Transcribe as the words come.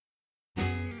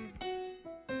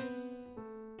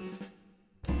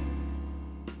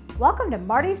Welcome to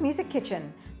Marty's Music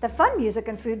Kitchen, the fun music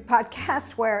and food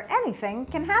podcast where anything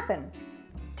can happen.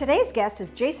 Today's guest is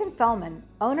Jason Fellman,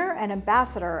 owner and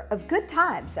ambassador of Good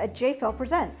Times at J-Phil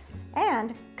Presents,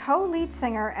 and co-lead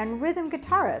singer and rhythm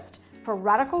guitarist for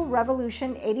Radical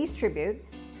Revolution 80s Tribute,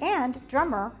 and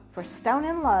drummer for Stone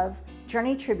in Love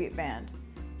Journey Tribute Band.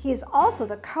 He is also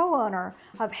the co-owner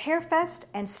of Hairfest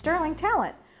and Sterling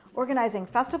Talent, organizing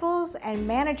festivals and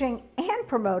managing and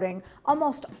promoting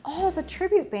almost all the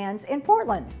tribute bands in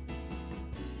Portland.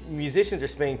 Musicians are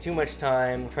spending too much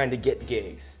time trying to get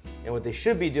gigs. And what they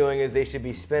should be doing is they should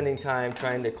be spending time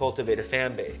trying to cultivate a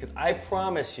fan base. Because I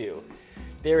promise you,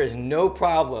 there is no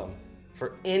problem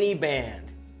for any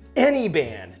band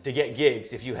to get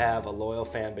gigs if you have a loyal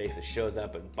fan base that shows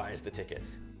up and buys the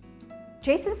tickets.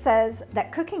 Jason says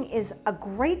that cooking is a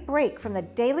great break from the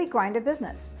daily grind of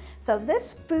business. So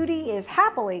this foodie is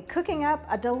happily cooking up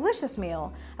a delicious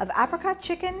meal of apricot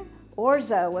chicken,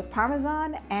 orzo with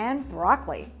parmesan and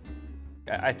broccoli.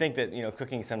 I think that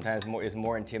cooking sometimes is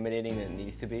more intimidating than it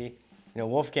needs to be.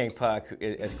 Wolfgang Puck,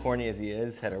 as corny as he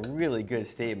is, had a really good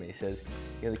statement. He says,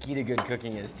 the key to good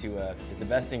cooking is to get the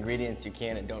best ingredients you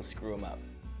can and don't screw them up.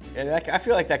 And I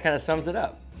feel like that kind of sums it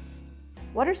up.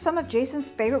 What are some of Jason's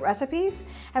favorite recipes?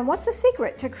 And what's the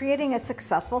secret to creating a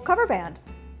successful cover band?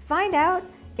 Find out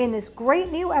in this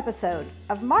great new episode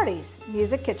of Marty's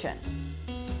Music Kitchen.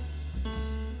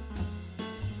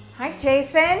 Hi,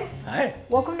 Jason. Hi.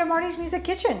 Welcome to Marty's Music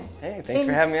Kitchen. Hey, thanks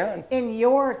for having me on. In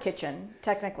your kitchen,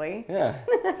 technically. Yeah.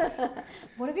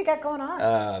 What have you got going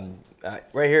on?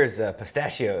 Right here is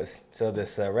pistachios. So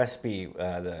this recipe,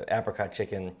 the apricot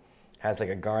chicken, has like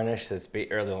a garnish that's a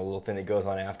little thing that goes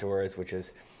on afterwards, which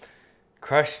is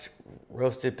crushed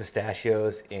roasted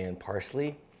pistachios and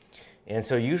parsley. And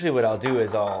so usually what I'll do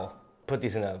is I'll put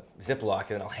these in a Ziploc and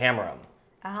then I'll hammer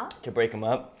them to break them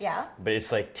up. Yeah. But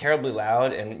it's like terribly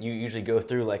loud, and you usually go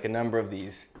through like a number of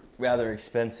these rather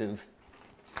expensive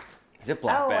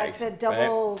Ziploc bags. Like the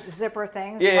double zipper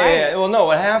things. Yeah, right. yeah. Well, no,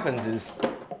 what happens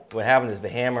is the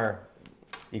hammer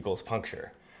equals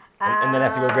puncture. And then I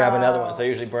have to go grab another one. So I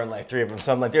usually burn like 3 of them.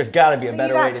 So I'm like, there's got to be a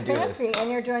better way to do this. So you got fancy, and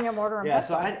you're doing a mortar and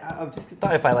pestle. Yeah, so I just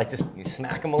thought if I just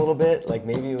smack them a little bit, like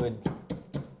maybe it would.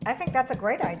 I think that's a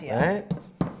great idea. Right?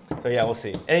 So yeah, we'll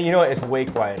see. And you know what? It's way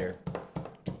quieter.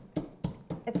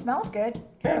 It smells good.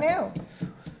 Yeah. Who knew?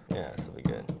 Yeah, this will be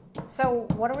good. So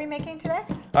what are we making today?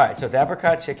 All right, so it's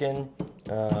apricot chicken.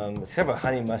 It's kind of a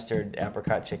honey mustard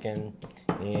apricot chicken,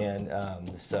 and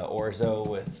it's orzo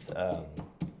with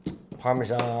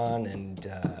Parmesan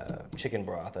and chicken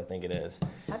broth, I think it is.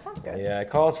 That sounds good. Yeah,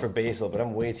 it calls for basil, but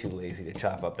I'm way too lazy to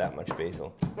chop up that much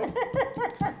basil.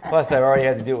 Plus, I've already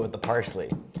had to do it with the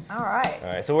parsley. All right.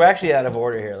 All right, so we're actually out of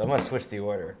order here. I'm going to switch the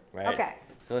order, right? Okay.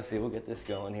 So let's see, we'll get this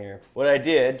going here. What I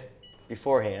did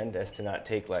beforehand, as to not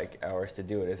take like hours to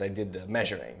do it, is I did the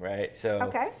measuring, right? So.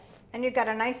 Okay. And you've got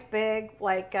a nice big,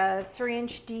 like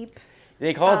 3-inch deep.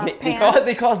 They call it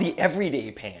the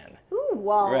everyday pan. Ooh,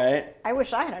 well, right? I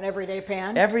wish I had an everyday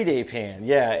pan. Everyday pan,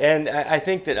 yeah. And I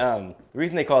think that the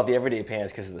reason they call it the everyday pan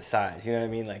is because of the size. You know what I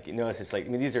mean? Like, you notice it's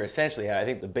like, these are essentially, I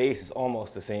think the base is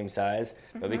almost the same size,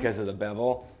 but because of the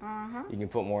bevel, you can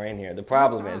put more in here. The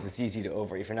problem is it's easy to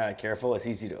if you're not careful, it's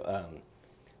easy to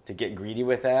get greedy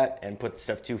with that and put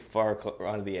stuff too far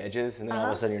onto the edges, and then all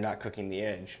of a sudden you're not cooking the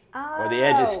edge. Or the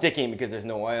edge is sticking because there's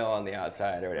no oil on the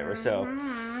outside or whatever. So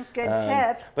good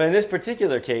tip. But in this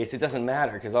particular case, it doesn't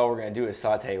matter because all we're going to do is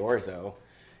saute orzo.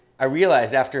 I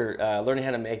realized after learning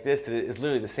how to make this that it's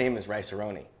literally the same as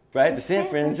rice-a-roni. Right? The San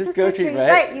Francisco treat, right?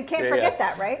 Right, you can't forget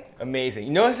that, right? Amazing.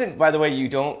 You notice that, by the way, you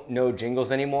don't know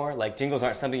jingles anymore? Like, jingles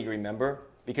aren't something you remember?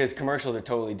 Because commercials are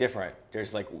totally different. There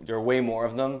are way more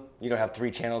of them. You don't have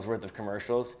 3 channels worth of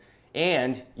commercials,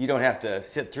 and you don't have to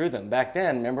sit through them. Back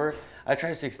then, remember, I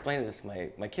tried to explain this to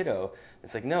my kiddo.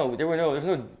 It's like, no, there was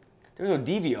no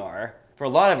DVR. For a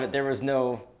lot of it, there was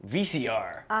no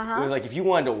VCR. It was like if you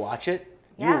wanted to watch it,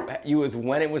 you was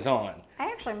when it was on.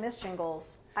 I actually miss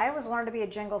jingles. I always wanted to be a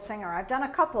jingle singer. I've done a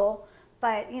couple,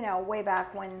 but way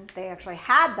back when they actually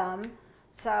had them.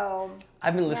 So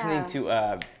I've been listening to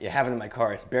have it in my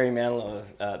car. It's Barry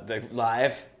Manilow's the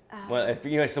live. Well,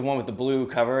 it's the one with the blue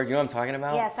cover. You know what I'm talking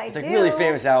about? Yes, I do. It's a really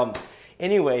famous album.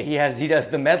 Anyway, he does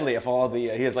the medley of all the.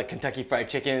 He has like Kentucky Fried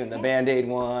Chicken and the Band-Aid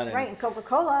one. And, right, and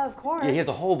Coca-Cola, of course. Yeah, he has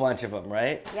a whole bunch of them,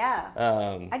 right? Yeah.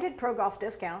 I did Pro Golf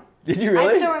Discount. Did you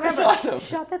really? I still remember. That's awesome.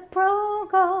 Shop at Pro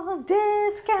Golf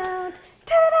Discount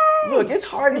today. Look, it's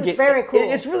hard to get. It's very cool.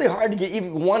 It's really hard to get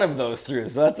even one of those through.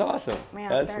 So that's awesome. Yeah,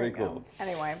 that's there pretty you go. cool.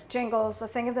 Anyway, jingles, a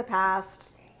thing of the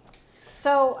past.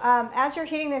 So, as you're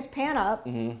heating this pan up,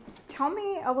 tell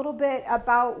me a little bit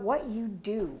about what you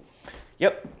do.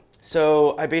 Yep.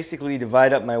 So I basically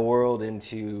divide up my world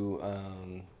into,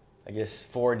 I guess,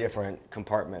 4 different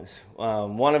compartments.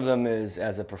 One of them is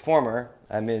as a performer.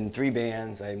 I'm in 3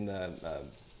 bands. I'm the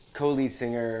co-lead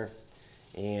singer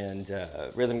and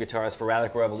rhythm guitarist for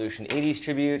Radical Revolution 80s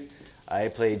Tribute. I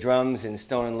play drums in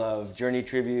Stone in Love Journey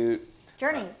Tribute.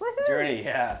 Journey, woohoo! Journey,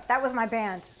 yeah. That was my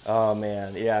band. Oh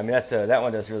man, yeah. I mean that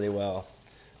one does really well.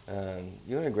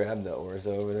 You want to grab the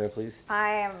orzo over there, please?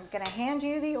 I am gonna hand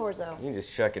you the orzo. You can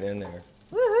just chuck it in there.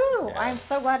 Woohoo! Yeah. I'm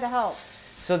so glad to help.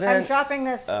 So then I'm dropping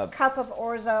this cup of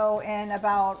orzo in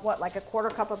about what, like a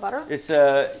quarter cup of butter? it's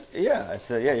yeah,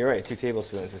 you're right, 2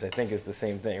 tablespoons, which I think is the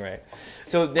same thing, right?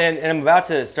 So then, and I'm about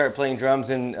to start playing drums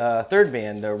in 3rd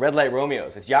band, the Red Light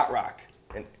Romeos. It's yacht rock,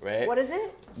 right? What is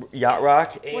it? Yacht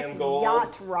rock, AM What's Gold.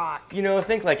 yacht rock? You know,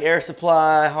 think like Air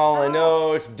Supply, Hall &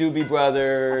 Oates, Doobie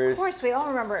Brothers. Of course, we all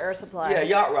remember Air Supply. Yeah,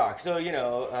 yacht rock. So you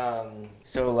know,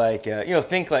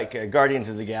 think like Guardians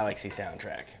of the Galaxy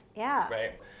soundtrack. Yeah.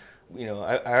 Right. You know,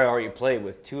 I already played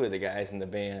with 2 of the guys in the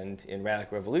band in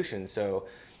Radical Revolution. So,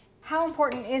 How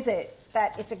important is it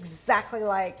that it's exactly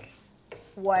like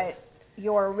what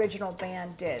your original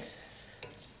band did?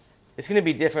 it's going to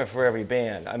be different for every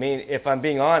band. I mean, if I'm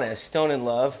being honest, Stone in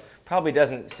Love probably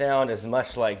doesn't sound as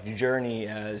much like Journey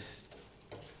as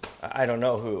I don't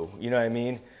know who. You know what I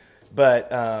mean?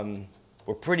 But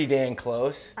we're pretty dang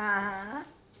close. Uh-huh.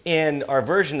 And our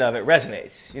version of it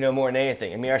resonates, you know, more than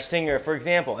anything. I mean, our singer, for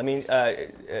example, I mean,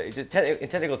 in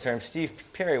technical terms, Steve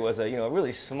Perry was a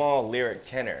really small lyric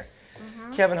tenor.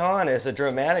 Mm-hmm. Kevin Hahn is a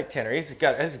dramatic tenor.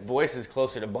 His voice is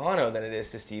closer to Bono than it is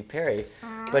to Steve Perry,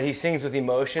 but he sings with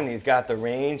emotion. He's got the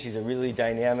range. He's a really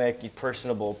dynamic,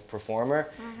 personable performer,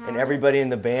 and everybody in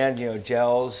the band,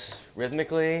 gels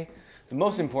rhythmically. The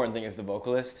most important thing is the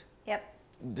vocalist. Yep.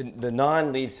 The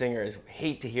non-lead singers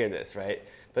hate to hear this, right?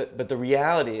 But the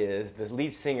reality is the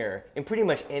lead singer in pretty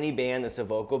much any band that's a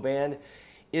vocal band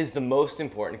is the most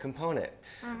important component.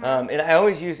 And I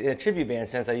always use, in a tribute band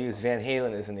sense, I use Van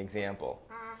Halen as an example.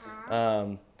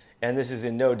 And this is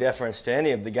in no deference to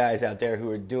any of the guys out there who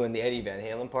are doing the Eddie Van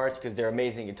Halen parts because they're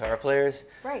amazing guitar players.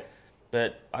 Right.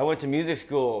 But I went to music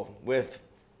school with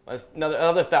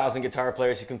another 1,000 guitar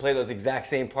players who can play those exact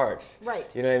same parts.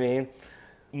 Right. You know what I mean?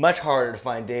 Much harder to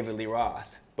find David Lee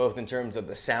Roth, both in terms of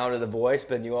the sound of the voice,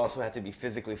 but you also have to be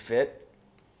physically fit.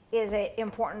 Is it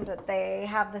important that they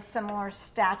have the similar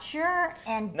stature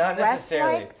and Not dress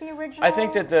necessarily. like the original? I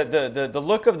think that the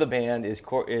look of the band is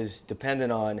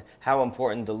dependent on how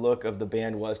important the look of the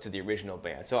band was to the original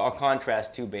band. So I'll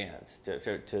contrast 2 bands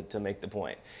to make the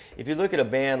point. If you look at a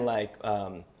band like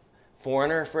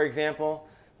Foreigner, for example,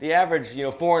 the average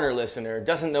Foreigner listener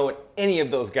doesn't know what any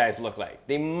of those guys look like.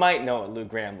 They might know what Lou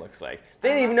Gramm looks like.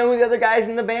 They don't even know who the other guys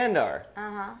in the band are.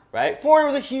 Right?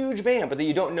 Foreigner was a huge band, but that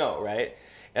you don't know, right?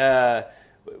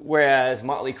 Whereas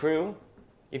Motley Crue,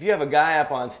 if you have a guy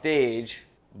up on stage,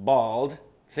 bald,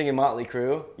 singing Motley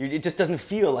Crue, it just doesn't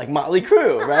feel like Motley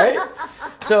Crue, right?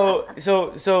 So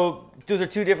those are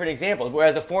 2 different examples.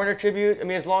 Whereas a Foreigner tribute, I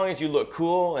mean, as long as you look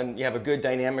cool and you have a good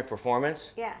dynamic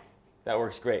performance, that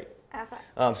works great. Okay.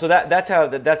 So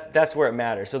that's where it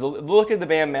matters. So the look of the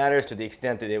band matters to the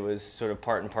extent that it was sort of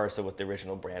part and parcel with the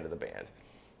original brand of the band.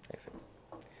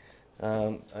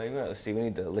 Let's see, we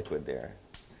need the liquid there.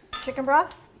 Chicken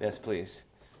broth? Yes, please.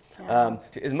 Yeah.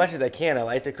 As much as I can, I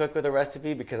like to cook with a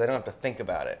recipe because I don't have to think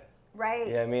about it. Right.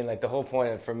 Yeah, I mean, like the whole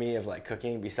point for me of like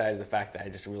cooking, besides the fact that I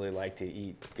just really like to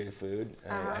eat good food,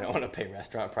 I don't want to pay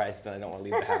restaurant prices and I don't want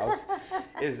to leave the house,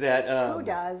 is that who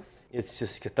does? It's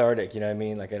just cathartic, you know what I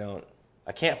mean? Like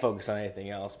I can't focus on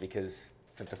anything else because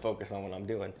I have to focus on what I'm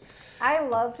doing. I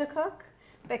love to cook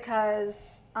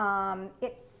because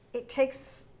it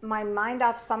takes my mind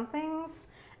off some things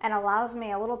and allows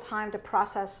me a little time to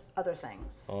process other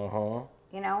things. So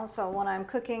when I'm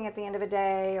cooking at the end of a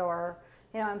day or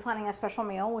I'm planning a special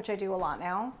meal, which I do a lot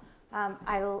now,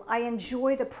 I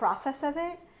enjoy the process of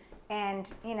it,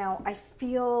 and I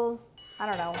feel, I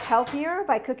don't know, healthier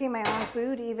by cooking my own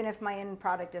food, even if my end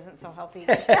product isn't so healthy.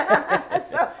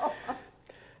 That's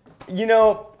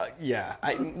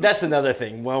another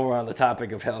thing. While we're on the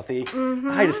topic of healthy,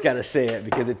 I just got to say it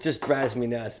because it just drives me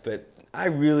nuts, but I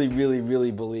really, really,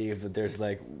 really believe that there's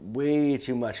like way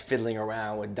too much fiddling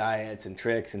around with diets and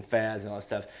tricks and fads and all that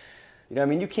stuff.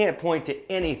 You can't point to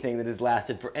anything that has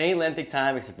lasted for any length of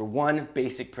time except for one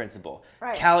basic principle.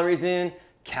 Right. Calories in,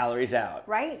 calories out.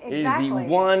 Right, exactly. It is the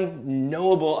one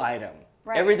knowable item.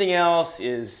 Right. Everything else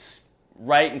is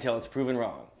right until it's proven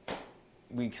wrong.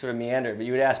 We sort of meander, but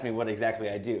you would ask me what exactly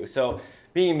I do. So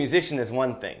being a musician is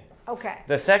one thing. Okay.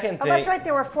 The second thing. Oh, that's right.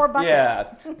 There were 4 buckets.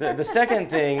 Yeah. The second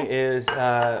thing is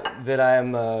that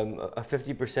I'm a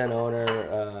 50% owner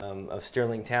of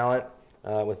Sterling Talent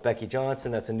with Becky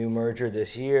Johnson. That's a new merger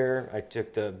this year. I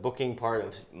took the booking part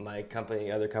of my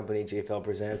company, other company, JFL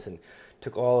Presents, and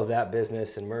took all of that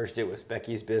business and merged it with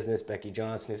Becky's business. Becky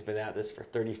Johnson, who's been at this for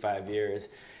 35 years.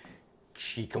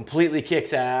 She completely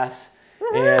kicks ass.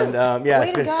 And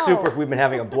it's been super. We've been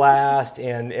having a blast,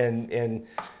 and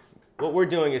what we're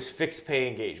doing is fixed pay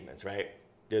engagements, right?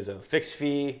 There's a fixed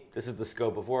fee. This is the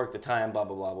scope of work, the time, blah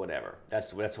blah blah, whatever.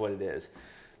 That's what it is.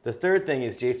 The third thing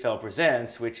is JFL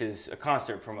Presents, which is a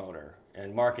concert promoter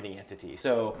and marketing entity.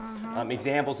 So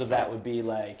examples of that would be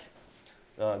like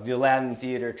the Aladdin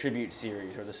Theater Tribute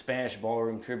Series or the Spanish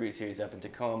Ballroom Tribute Series up in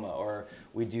Tacoma, or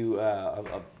we do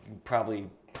probably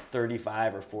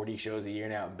 35 or 40 shows a year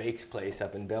now at Bake's Place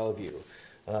up in Bellevue.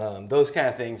 Those kind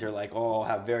of things are like all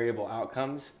have variable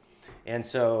outcomes. And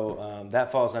so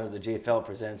that falls under the JFL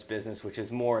Presents business, which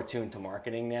is more attuned to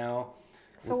marketing now.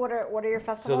 So what are your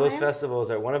festival names? So those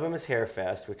festivals are, one of them is Hare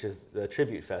Fest, which is the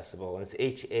tribute festival, and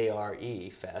it's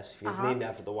HARE Fest. It's named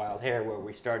after the wild hare where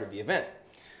we started the event.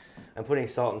 I'm putting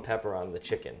salt and pepper on the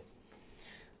chicken.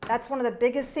 That's one of the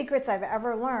biggest secrets I've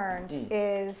ever learned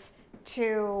is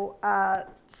to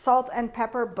salt and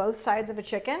pepper both sides of a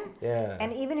chicken. Yeah.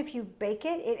 And even if you bake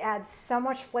it, it adds so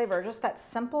much flavor. Just that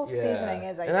simple seasoning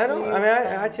is a and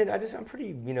I'm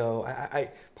pretty, I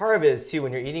part of it is too,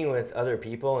 when you're eating with other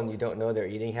people and you don't know their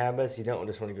eating habits, you don't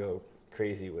just want to go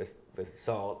crazy with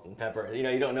salt and pepper.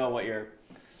 You don't know what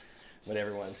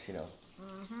everyone's,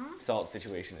 salt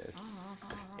situation is.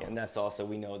 And that's also,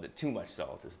 we know that too much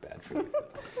salt is bad for you.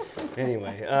 So.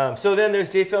 Anyway, so then there's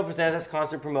JFL Presents, that's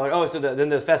concert promoter. Oh, so then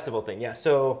the festival thing, yeah.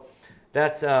 So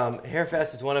that's, Hare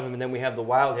Fest is one of them, and then we have the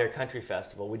Wild Hare Country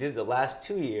Festival. We did it the last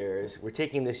 2 years. We're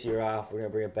taking this year off. We're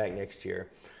going to bring it back next year.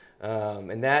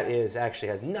 And that actually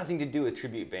has nothing to do with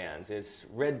tribute bands. It's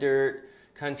red dirt,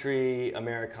 country,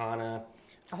 Americana.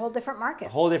 A whole different market. A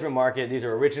whole different market. These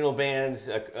are original bands,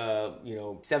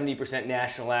 70%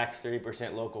 national acts,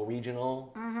 30% local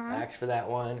regional acts for that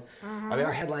one. I mean,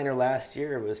 our headliner last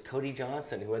year was Cody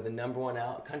Johnson, who had the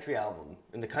 #1 country album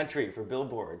in the country for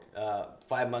Billboard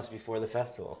 5 months before the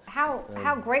festival.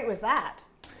 How great was that?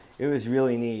 It was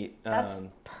really neat. That's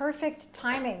perfect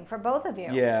timing for both of you.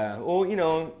 Yeah.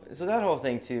 Well, so that whole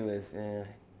thing too is,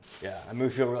 I mean, we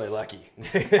feel really lucky.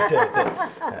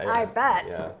 I bet.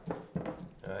 Yeah.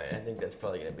 All right, I think that's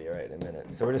probably going to be all right in a minute.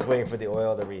 So we're just waiting for the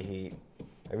oil to reheat.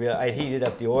 I heated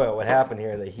up the oil. What happened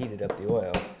here, they heated up the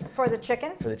oil. For the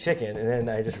chicken? For the chicken, and then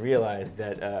I just realized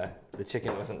that the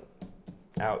chicken wasn't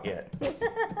out yet.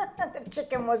 The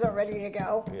chicken wasn't ready to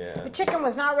go. Yeah. The chicken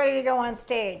was not ready to go on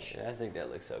stage. Yeah, I think that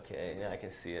looks okay. Yeah, I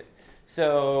can see it.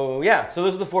 So, so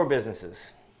those are the 4 businesses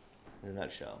in a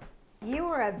nutshell. You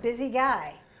were a busy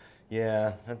guy.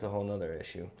 Yeah, that's a whole nother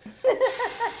issue.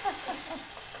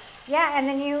 Yeah, and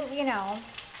then you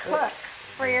cook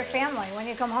for your family when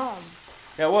you come home.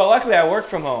 Yeah, well, luckily I work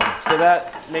from home, so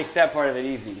that makes that part of it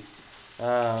easy.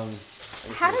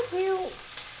 How did you,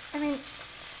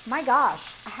 my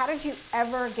gosh, how did you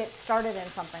ever get started in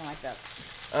something like this?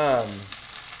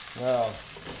 Well,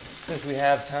 since we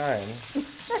have time.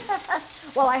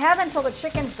 Well, I have until the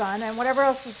chicken's done and whatever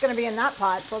else is going to be in that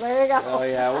pot, so there you go. Oh,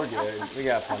 yeah, we're good. We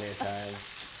got plenty of time.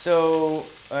 So,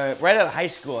 right out of high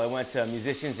school, I went to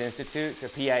Musicians Institute, to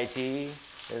PIT,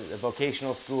 a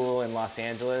vocational school in Los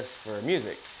Angeles for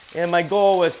music. And my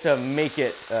goal was to make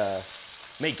it, as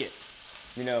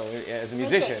a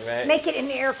musician, right? Make it in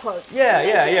air quotes.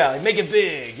 Yeah, make it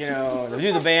big,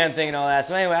 do the band thing and all that.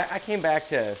 So anyway, I came back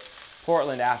to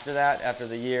Portland after that, after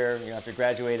the year, after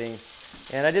graduating.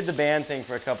 And I did the band thing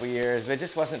for a couple years, but it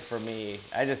just wasn't for me.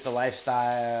 The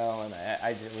lifestyle, and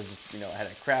I had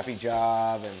a crappy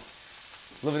job and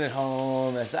living at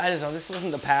home. And this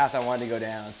wasn't the path I wanted to go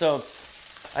down. So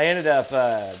I ended up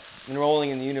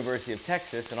enrolling in the University of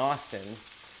Texas in Austin.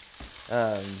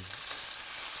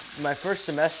 My first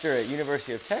semester at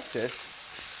University of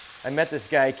Texas, I met this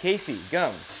guy, Casey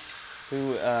Gum,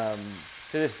 who to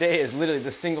this day is literally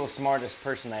the single smartest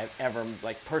person I've ever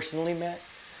personally met.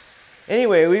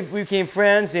 Anyway, we became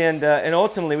friends, and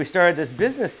ultimately we started this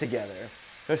business together.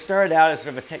 So it started out as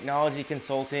sort of a technology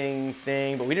consulting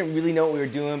thing, but we didn't really know what we were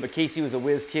doing. But Casey was a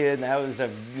whiz kid, and I was a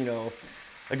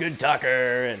good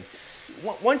talker. And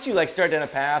once you start down a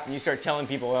path and you start telling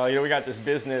people, well, we got this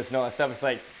business and all that stuff,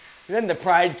 it's then the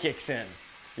pride kicks in.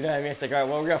 You know what I mean? It's all right,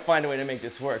 well, we're gonna find a way to make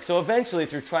this work. So eventually,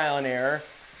 through trial and error,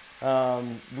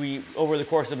 we over the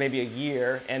course of maybe a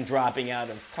year and dropping out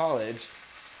of college,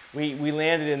 we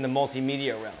landed in the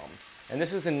multimedia realm. And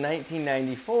this was in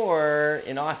 1994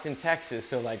 in Austin, Texas.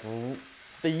 So like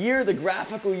the year the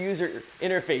graphical user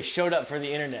interface showed up for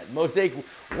the internet, Mosaic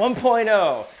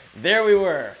 1.0. There we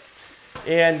were.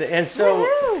 And so,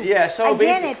 Woo-hoo! yeah, so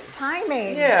again, it's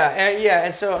timing.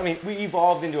 And so, I mean, we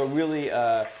evolved into a really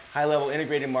high-level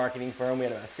integrated marketing firm. We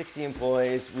had about 60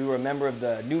 employees. We were a member of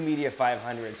the New Media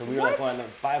 500, so we were like one of the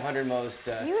 500 most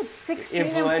you had 16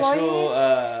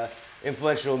 employees?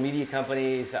 Influential media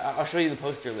companies. I'll show you the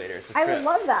poster later. It's a I trip. would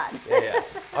love that. Yeah.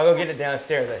 I'll go get it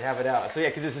downstairs. I have it out. So yeah,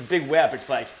 because there's this big web. It's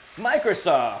like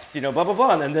Microsoft, blah, blah,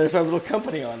 blah, and then there's our little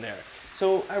company on there.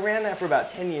 So I ran that for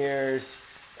about 10 years.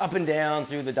 Up and down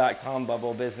through the dot-com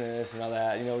bubble business and all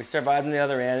that. We survived on the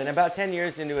other end. And about 10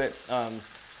 years into it,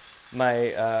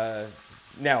 my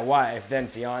now wife, then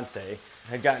fiance,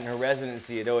 had gotten her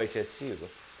residency at OHSU.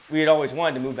 We had always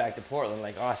wanted to move back to Portland.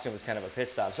 Like Austin was kind of a pit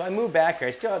stop. So I moved back here.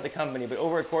 I still had the company, but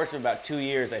over a course of about 2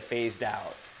 years, I phased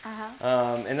out.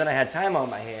 And then I had time on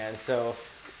my hands, so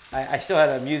I still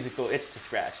had a musical itch to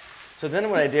scratch. So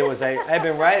then what I did was I've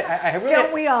been writing. I really,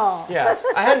 don't we all? Yeah,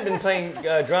 I hadn't been playing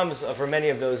drums for many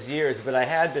of those years, but I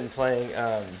had been playing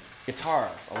guitar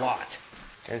a lot.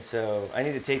 And so I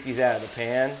need to take these out of the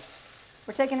pan.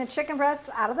 We're taking the chicken breasts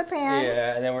out of the pan.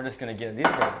 Yeah, and then we're just going to get these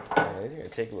are going to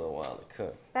take a little while to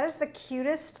cook. That is the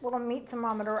cutest little meat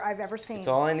thermometer I've ever seen. That's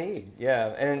all I need.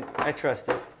 Yeah, and I trust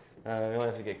it. We don't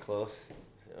have to get close.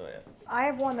 So yeah. I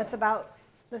have one that's about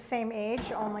the same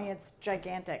age, only it's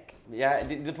gigantic. Yeah,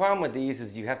 the problem with these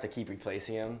is you have to keep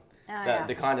replacing them.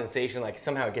 The condensation, like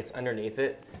somehow it gets underneath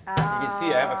it. You can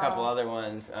see I have a couple other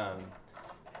ones.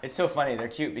 It's so funny. They're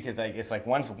cute because it's like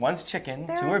one's chicken,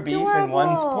 They're 2 are beef, adorable. and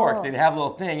one's pork. They have a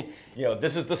little thing.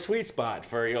 This is the sweet spot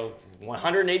for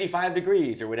 185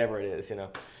 degrees or whatever it is.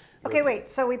 Okay, wait.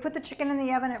 So we put the chicken in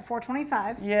the oven at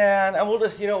 425. Yeah, and we'll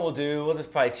just, we'll do. We'll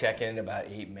just probably check in about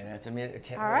 8 minutes. I mean,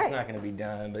 10 All minutes right. not going to be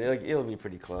done, but it'll be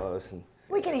pretty close. And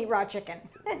We can eat raw chicken.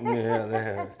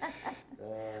 yeah.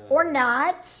 Or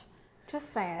not. Just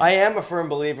saying. I am a firm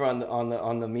believer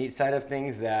on the meat side of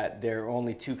things that there are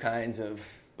only 2 kinds of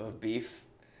beef.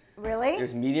 Really?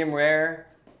 There's medium rare,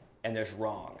 and there's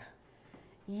wrong.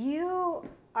 You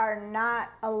are not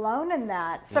alone in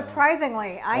that.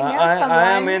 Surprisingly, I know someone.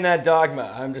 I am in that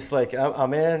dogma. I'm just like,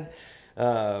 I'm in.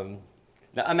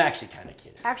 No, I'm actually kind of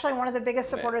kidding. Actually, one of the biggest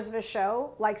supporters of his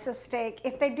show likes a steak,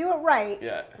 if they do it right,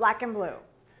 black and blue.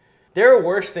 There are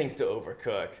worse things to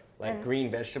overcook, like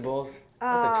green vegetables.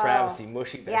 That's a travesty,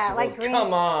 mushy vegetables. Yeah, like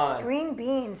Come on. green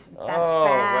beans. That's oh,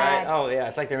 bad. Right. Oh, yeah.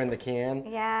 It's like they're in the can.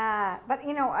 Yeah, but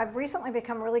I've recently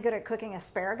become really good at cooking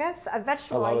asparagus, a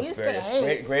vegetable I used to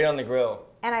hate. Great on the grill.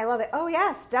 And I love it. Oh,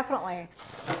 yes, definitely.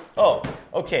 Oh,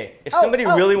 okay. If somebody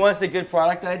really wants a good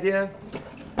product idea,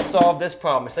 solve this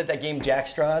problem. It's like that game Jack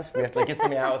Straws. We have to get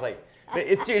something out with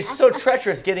it's so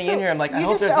treacherous getting in here. I'm like, I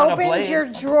hope there's not a blade. You just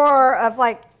opened your drawer of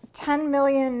 10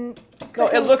 million. No,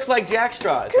 it looks like Jack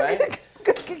Straws, right?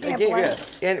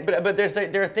 Yeah. But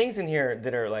there are things in here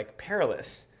that are like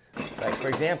perilous. Like for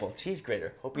example, cheese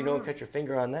grater. Hope you don't cut your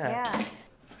finger on that. Yeah.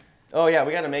 Oh yeah,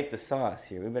 we got to make the sauce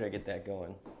here. We better get that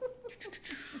going.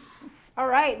 All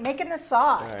right, making the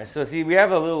sauce. All right. So see, we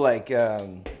have a little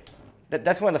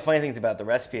that's one of the funny things about the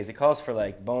recipe is it calls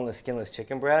for boneless, skinless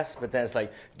chicken breasts, but then it's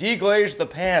like deglaze the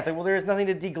pan. It's like, well, there's nothing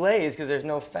to deglaze because there's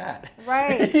no fat.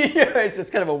 Right. It's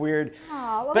just kind of a weird.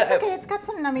 Oh, well, that's okay. It's got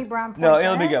some nummy brown points. No,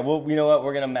 it'll be good. Well, you know what?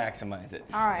 We're gonna maximize it.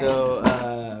 All right.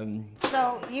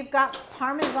 So you've got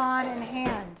Parmesan in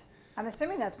hand. I'm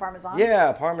assuming that's Parmesan.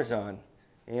 Yeah, Parmesan.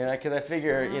 Because I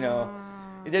figure,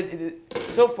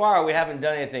 so far we haven't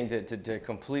done anything to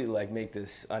completely make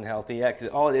this unhealthy yet.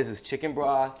 Because all it is chicken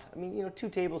broth. I mean, 2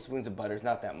 tablespoons of butter is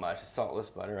not that much. It's saltless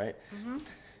butter, right? Mm-hmm.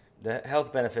 The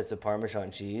health benefits of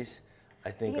Parmesan cheese, I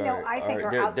think, are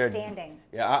outstanding.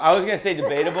 Yeah, I was gonna say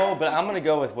debatable, but I'm gonna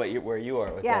go with where you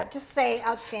are with that. Yeah, just say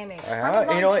outstanding.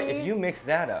 Parmesan cheese. If you mix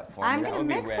that up for me, I'm that gonna would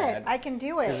be mix rad. it. I can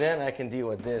do it. Because then I can deal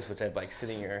with this, which I'd like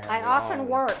sitting here. I often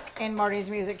work in Marty's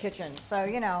Music Kitchen, so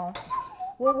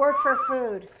we'll work for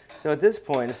food. So at this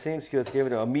point, it seems good. Let's give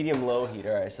it a medium-low heat.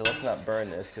 All right, so let's not burn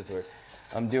this because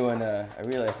I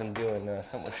realize I'm doing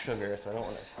something with sugar, so I don't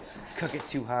want to cook it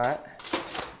too hot.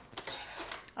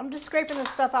 I'm just scraping the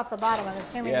stuff off the bottom. I'm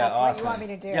assuming that's what you want me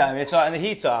to do. Yeah, I mean, and the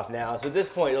heat's off now. So at this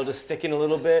point, it'll just thicken a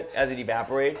little bit as it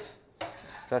evaporates. So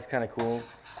that's kind of cool.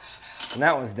 And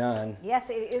that one's done. Yes,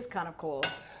 it is kind of cool.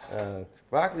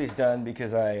 Broccoli's done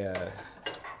because I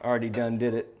already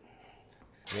did it.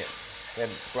 Yeah. We had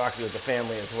broccoli with the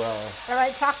family as well. All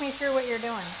right, talk me through what you're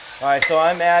doing. All right, so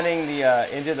I'm adding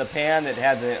the into the pan that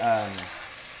had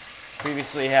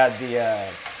previously had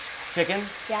the chicken.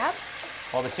 Yeah.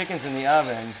 While the chicken's in the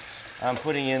oven, I'm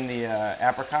putting in the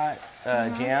apricot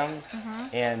jam,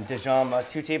 and Dijon,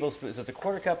 2 tablespoons. So it's a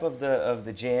quarter cup of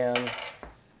the jam,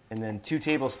 and then 2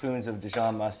 tablespoons of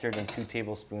Dijon mustard and 2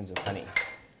 tablespoons of honey.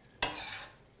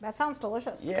 That sounds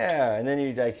delicious. Yeah, and then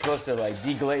you're supposed to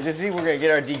deglaze. We're gonna get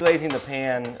our deglazing the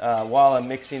pan while I'm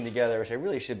mixing together, which I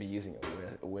really should be using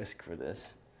a whisk for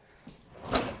this.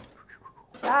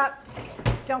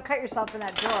 Don't cut yourself in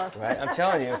that drawer. Right, I'm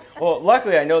telling you. Well,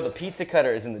 luckily I know the pizza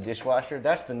cutter is in the dishwasher.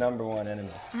 That's the #1 enemy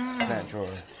in that drawer.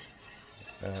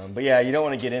 But yeah, you don't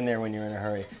want to get in there when you're in a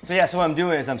hurry. So yeah, so what I'm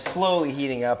doing is I'm slowly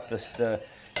heating up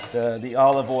the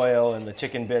olive oil and the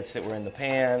chicken bits that were in the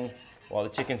pan while the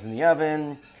chicken's in the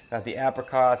oven. Got the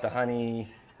apricot, the honey,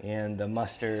 and the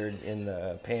mustard in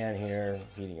the pan here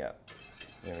heating up.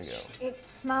 There we go. It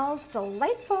smells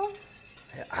delightful.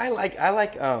 I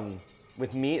like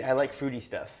with meat, I like fruity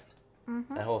stuff.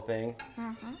 That whole thing.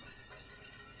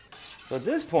 So at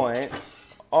this point,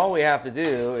 all we have to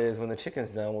do is when the chicken's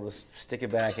done, we'll just stick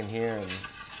it back in here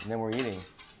and then we're eating.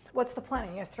 What's the plan? Are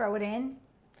you going to throw it in?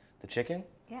 The chicken?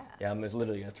 Yeah. Yeah, I'm just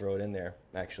literally going to throw it in there,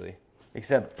 actually.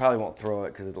 Except probably won't throw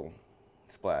it because it'll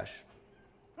splash.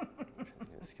 Yeah.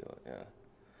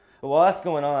 Well, while that's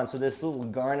going on, so this little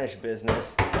garnish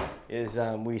business is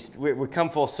we come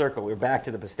full circle. We're back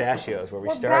to the pistachios where we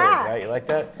started, back. right? You like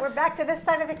that? We're back to this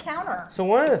side of the counter. So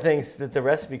one of the things that the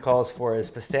recipe calls for is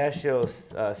pistachios,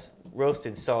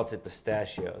 roasted salted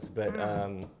pistachios. But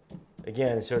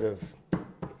again, sort of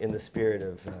in the spirit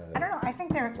of. I don't know. I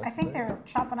think they're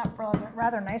chopping up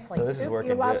rather nicely. So this is working.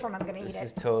 Your last one, I'm going to eat it.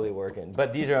 This is totally working.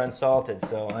 But these are unsalted,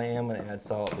 so I am going to add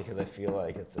salt because I feel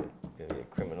like it's going to be a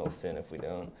criminal sin if we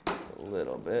don't. A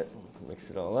little bit. Mix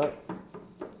it all up.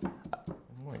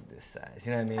 Like this size,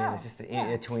 you know what I mean? Oh, it's just a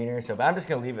tweener. So, but I'm just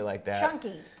gonna leave it like that.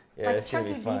 Chunky. Yeah, like it's gonna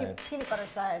chunky be fine. peanut butter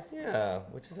size. Yeah,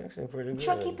 which is actually pretty good.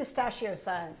 Chunky pistachio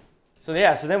size. So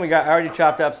yeah, so then I already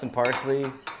chopped up some parsley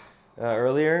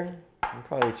earlier. I'll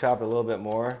probably chop a little bit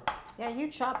more. Yeah, you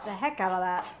chopped the heck out of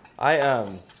that.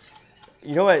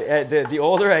 You know what? The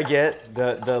older I get,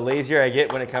 the lazier I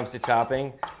get when it comes to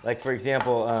chopping. Like for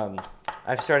example,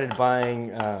 I've started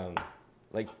buying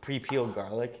like pre-peeled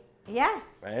garlic. Yeah.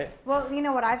 Right? Well, you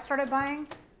know what I've started buying?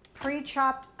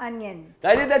 Pre-chopped onion.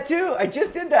 I did that too. I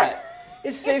just did that.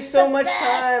 It saves so much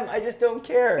time. I just don't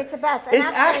care. It's the best. It's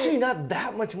actually not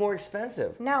that much more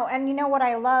expensive. No, and you know what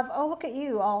I love? Oh, look at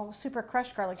you, all super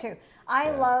crushed garlic too.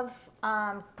 I love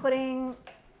putting,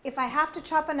 if I have to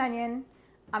chop an onion,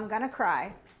 I'm going to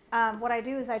cry. What I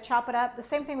do is I chop it up. The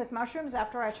same thing with mushrooms.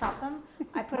 After I chop them,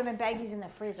 I put them in baggies in the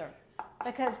freezer.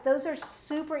 Because those are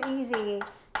super easy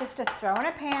just to throw in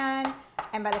a pan,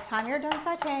 and by the time you're done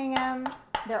sauteing them,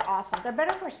 they're awesome. They're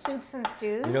better for soups and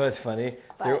stews. You know what's funny?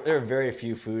 There are very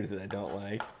few foods that I don't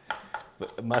like,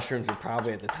 but mushrooms are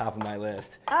probably at the top of my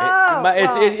list.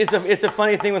 It's a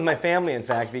funny thing with my family, in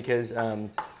fact, because my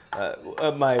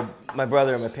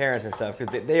brother and my parents and stuff,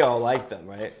 because they all like them,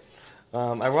 right?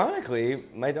 Ironically,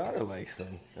 my daughter likes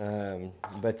them,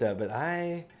 but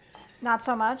I. Not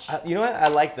so much. You know what? I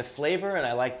like the flavor and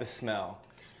I like the smell.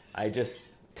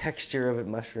 Texture of it,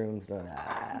 mushrooms. No,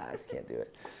 I just can't do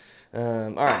it.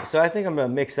 All right, so I think I'm gonna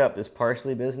mix up this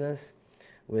parsley business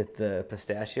with the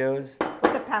pistachios.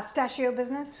 With the pistachio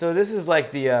business. So this is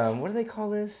like the what do they call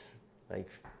this? Like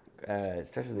it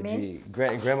starts with a Minced? G.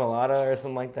 Gremolata or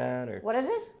something like that, or What is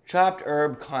it? chopped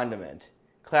herb condiment,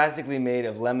 classically made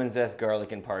of lemon zest,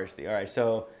 garlic, and parsley. All right,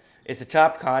 so it's a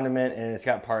chopped condiment and it's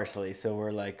got parsley. So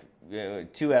we're like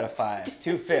 2 out of 5,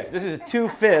 2/5. This is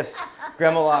 2/5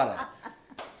 gremolata.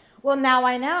 Well, now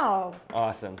I know.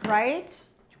 Awesome. Right?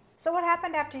 So what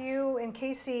happened after you and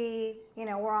Casey,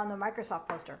 were on the Microsoft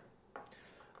poster?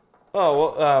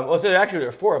 Oh, well, so actually there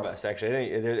were 4 of us,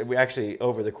 actually. We actually,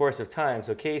 over the course of time,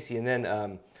 so Casey and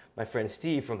then my friend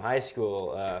Steve from high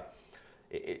school,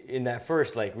 in that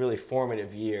first, really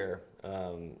formative year,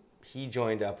 he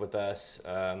joined up with us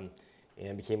and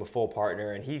became a full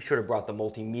partner, and he sort of brought the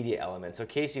multimedia element. So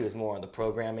Casey was more on the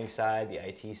programming side, the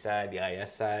IT side, the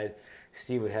IS side.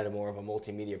 Steve had more of a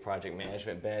multimedia project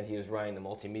management bent. He was running the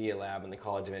multimedia lab in the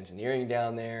College of Engineering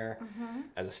down there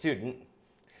as a student.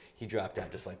 He dropped out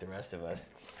just like the rest of us.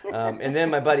 And then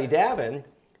my buddy Davin,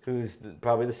 who's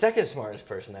probably the second smartest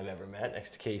person I've ever met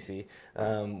next to Casey,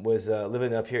 was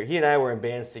living up here. He and I were in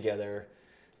bands together.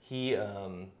 He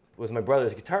was my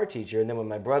brother's guitar teacher, and then when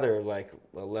my brother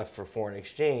left for foreign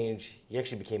exchange, he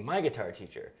actually became my guitar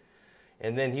teacher.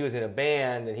 And then he was in a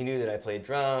band, and he knew that I played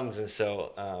drums, and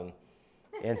so I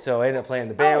ended up playing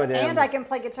the band with him. And I can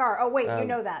play guitar. Oh wait, you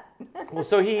know that. Well,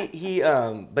 so we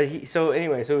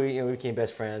became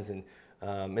best friends, and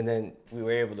then we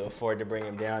were able to afford to bring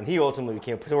him down. He ultimately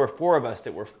became. So there were 4 of us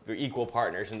that were equal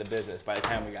partners in the business by the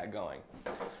time we got going.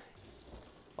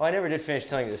 Oh, I never did finish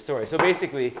telling you the story. So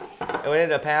basically, what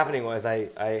ended up happening was I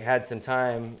had some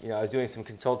time, I was doing some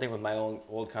consulting with my own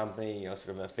old company, sort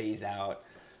of a phase out.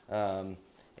 And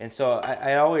so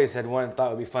I always had thought it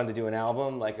would be fun to do an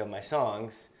album, like, of my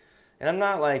songs. And I'm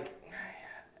not I'm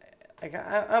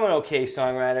an okay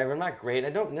songwriter, but I'm not great.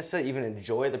 I don't necessarily even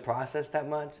enjoy the process that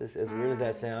much, as weird as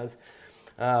that sounds.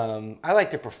 I like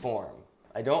to perform.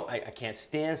 I can't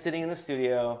stand sitting in the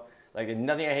studio. Like, there's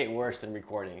nothing I hate worse than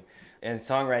recording. And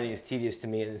songwriting is tedious to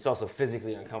me, and it's also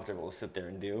physically uncomfortable to sit there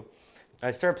and do.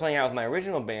 I started playing out with my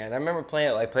original band. I remember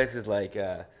playing at places like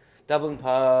Dublin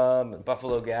Pub,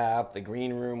 Buffalo Gap, the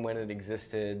Green Room when it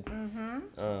existed,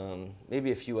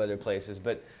 maybe a few other places.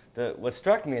 But what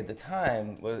struck me at the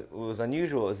time was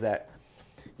unusual is that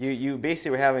you basically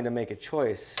were having to make a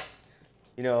choice.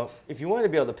 If you wanted to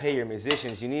be able to pay your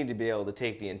musicians, you needed to be able to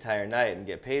take the entire night and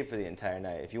get paid for the entire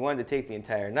night. If you wanted to take the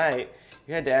entire night,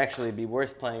 you had to actually be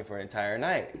worth playing for an entire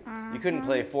night. You couldn't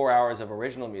play 4 hours of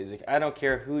original music. I don't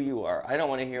care who you are. I don't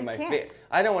want to hear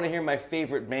I don't want to hear my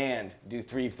favorite band do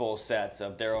 3 full sets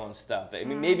of their own stuff. I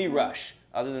mean, maybe Rush.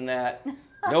 Other than that,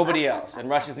 nobody else. And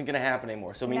Rush isn't going to happen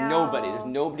anymore. So, nobody. There's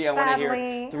nobody I want to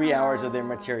hear 3 hours of their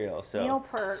material. So Neil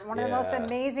Peart, one of the most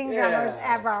amazing drummers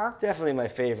ever. Definitely my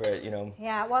favorite,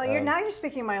 Yeah, well, now you're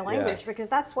speaking my language because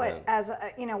that's what,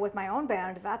 with my own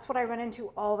band, that's what I run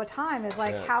into all the time is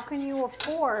how can you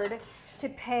afford to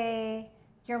pay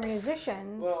your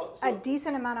musicians a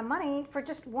decent amount of money for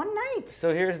just one night?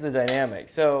 So here's the dynamic.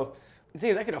 So the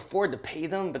thing is, I could afford to pay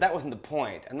them, but that wasn't the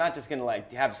point. I'm not just going to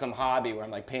have some hobby where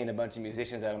I'm paying a bunch of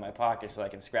musicians out of my pocket so I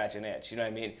can scratch an itch. You know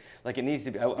what I mean? It needs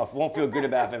to be. I won't feel good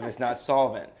about it if it's not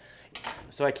solvent.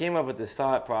 So I came up with this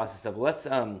thought process of let's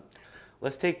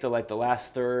take the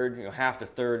last third, half the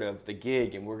third of the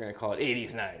gig, and we're going to call it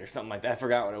 80s night or something like that. I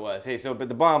forgot what it was. But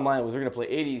the bottom line was we're going to play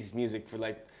 80s music for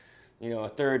a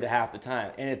third to half the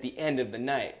time, and at the end of the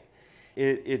night.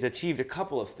 It achieved a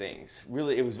couple of things.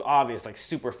 Really, it was obvious,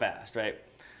 super fast, right?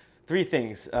 3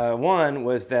 things. One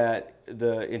was that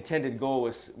the intended goal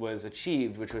was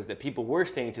achieved, which was that people were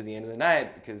staying to the end of the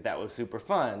night because that was super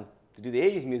fun to do the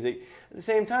 80s music. At the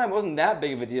same time, it wasn't that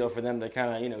big of a deal for them to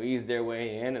kind of, ease their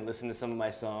way in and listen to some of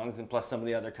my songs and plus some of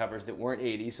the other covers that weren't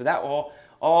 80s. So that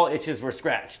all itches were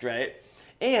scratched, right?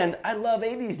 And I love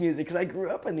 80s music because I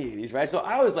grew up in the 80s, right? So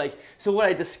I was so what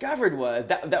I discovered was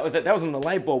that was when the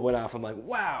light bulb went off. I'm like,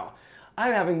 wow,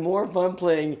 I'm having more fun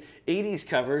playing 80s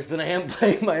covers than I am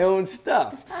playing my own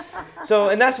stuff.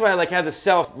 And that's why I had the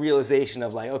self-realization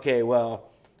of okay,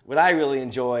 well, what I really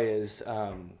enjoy is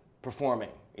performing,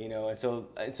 And so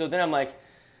then I'm like,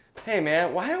 hey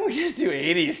man, why don't we just do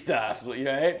 80s stuff,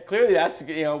 right? Clearly that's,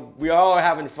 we all are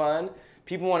having fun.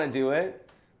 People want to do it.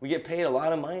 We get paid a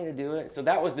lot of money to do it. So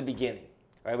that was the beginning,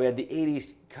 right? We had the 80s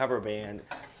cover band.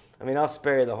 I'll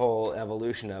spare you the whole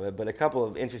evolution of it, but a couple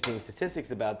of interesting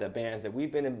statistics about that band is that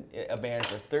we've been a band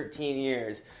for 13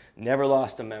 years, never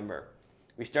lost a member.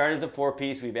 We started as a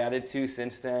 4-piece. We've added 2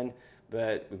 since then,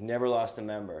 but we've never lost a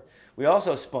member. We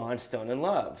also spawned Stone in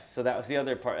Love. So that was the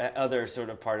other sort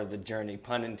of part of the journey,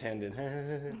 pun intended,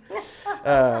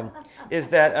 is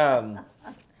that...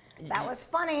 that was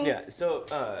funny. Yeah, so...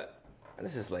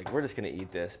 this is we're just going to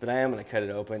eat this, but I am going to cut it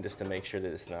open just to make sure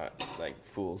that it's not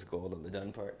fool's gold on the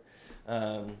done part.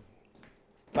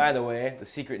 By the way, the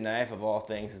secret knife of all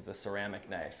things is the ceramic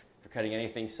knife for cutting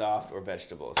anything soft or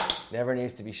vegetables. Never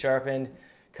needs to be sharpened,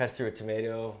 cuts through a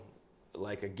tomato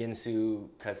like a Ginsu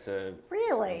cuts a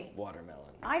watermelon.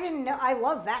 I didn't know. I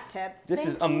love that tip. This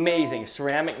is amazing.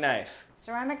 Ceramic knife.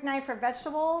 Ceramic knife for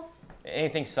vegetables?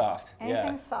 Anything soft.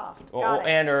 Anything soft. Got it.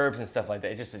 And herbs and stuff like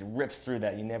that. It rips through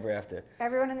that. You never have to.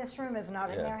 Everyone in this room is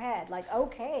nodding their head.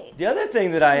 Okay. The other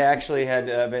thing that I actually had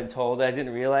been told, I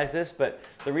didn't realize this, but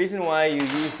the reason why you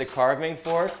use the carving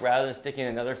fork rather than sticking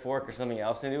another fork or something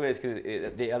else into it is because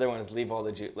the other ones leave all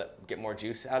the juice, get more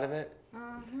juice out of it.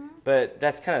 Mm-hmm. But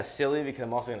that's kind of silly because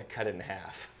I'm also going to cut it in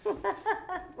half.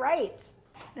 Right.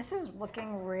 This is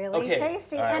looking really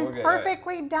tasty and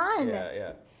perfectly done.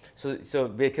 Yeah. So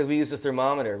because we use the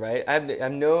thermometer, right? I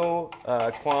have no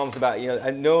qualms about, I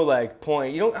have no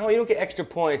point. You don't get extra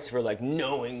points for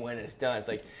knowing when it's done.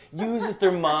 It's use the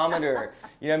thermometer.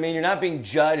 You know what I mean? You're not being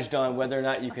judged on whether or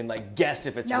not you can guess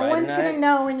if it's right or not. No one's gonna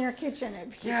know in your kitchen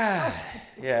if you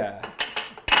Yeah.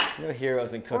 No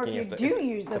heroes in cooking. Or if you do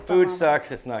use the food sucks,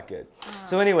 it's not good.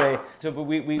 So anyway, but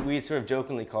we sort of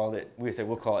jokingly called it, we said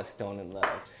we'll call it Stone in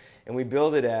Love. And we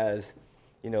billed it as,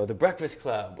 the Breakfast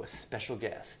Club with special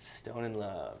guests, Stone in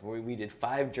Love. Where we did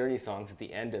 5 Journey songs at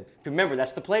the end of, remember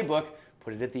that's the playbook,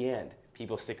 put it at the end.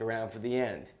 People stick around for the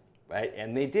end, right?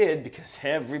 And they did because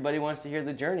everybody wants to hear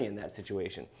the Journey in that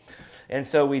situation. And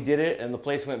so we did it and the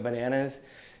place went bananas.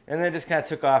 And then it just kind of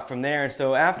took off from there. And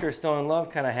so after Still in Love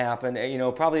kind of happened,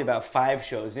 probably about 5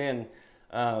 shows in,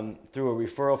 through a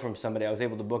referral from somebody, I was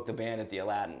able to book the band at the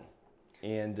Aladdin.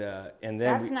 And then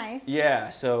that's nice. Yeah,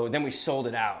 so then we sold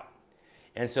it out.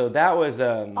 And so that was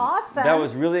awesome. That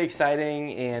was really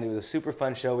exciting, and it was a super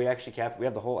fun show. We actually I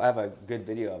have a good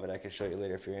video of it I can show you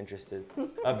later if you're interested,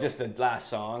 of just the last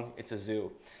song. It's a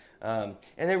zoo. And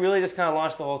it really just kind of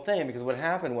launched the whole thing, because what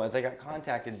happened was I got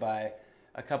contacted by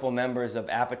a couple members of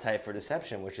Appetite for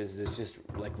Deception, which is this just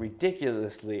like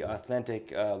ridiculously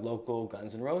authentic local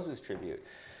Guns N' Roses tribute.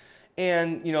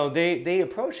 And they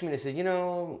approached me and they said,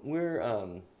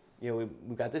 we're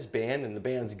we got this band and the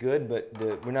band's good, but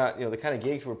we're not, the kind of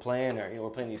gigs we're playing are, we're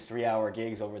playing these 3-hour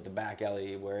gigs over at the back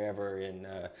alley wherever in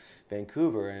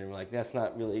Vancouver, and we're like, that's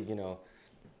not really,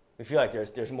 we feel like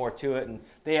there's more to it. And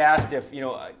they asked if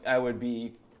I would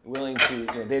be willing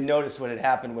to, they noticed what had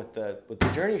happened with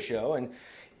the Journey show,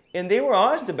 and they were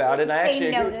honest about it. And I actually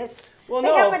noticed. Well, they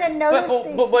happened to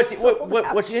notice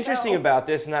what's interesting about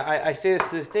this, and I say this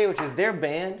to this day, which is their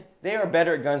band, they are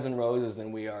better at Guns N' Roses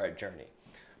than we are at Journey.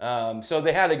 So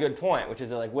they had a good point, which is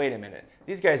they're like, wait a minute,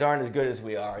 these guys aren't as good as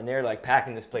we are, and they're like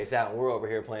packing this place out, and we're over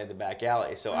here playing at the back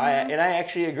alley. So I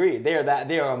actually agree, they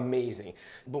are amazing.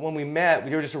 But when we met,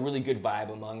 there was just a really good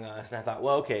vibe among us, and I thought,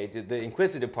 well, okay, the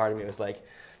inquisitive part of me was like,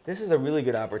 this is a really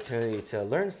good opportunity to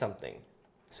learn something.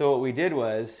 So what we did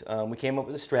was we came up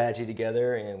with a strategy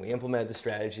together, and we implemented the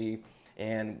strategy,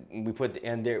 and we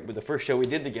the first show we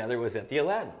did together was at the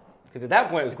Aladdin, because at that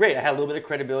point it was great. I had a little bit of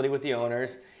credibility with the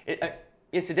owners.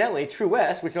 Incidentally, True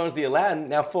West, which owns the Aladdin,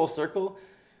 now full circle,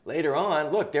 later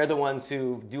on, look, they're the ones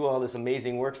who do all this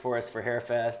amazing work for us for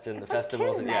Hairfest and the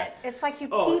festivals. Kismet. Yeah. It's like you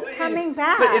keep coming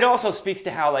back. But it also speaks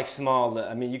to how small,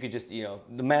 you could just,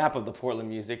 the map of the Portland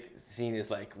music scene is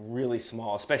really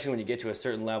small, especially when you get to a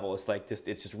certain level. It's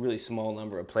it's just really small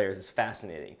number of players. It's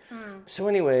fascinating. So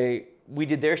anyway, we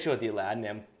did their show at the Aladdin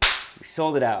and we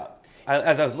sold it out.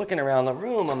 As I was looking around the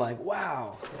room, I'm like,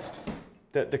 wow.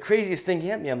 The craziest thing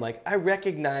hit me. I'm like, I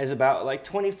recognize about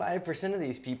 25% of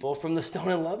these people from the Stone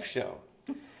in Love show.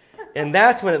 And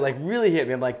that's when it really hit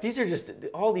me. I'm like, these are just,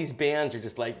 all these bands are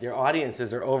just their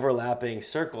audiences are overlapping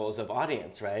circles of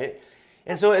audience, right?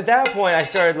 And so at that point I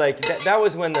started that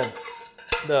was when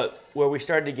where we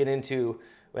started to get into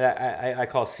what I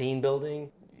call scene building.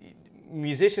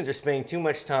 Musicians are spending too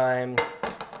much time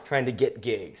trying to get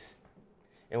gigs.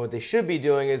 And what they should be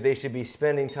doing is they should be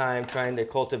spending time trying to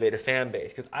cultivate a fan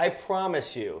base. Because I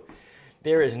promise you,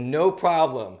 there is no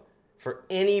problem for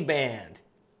any band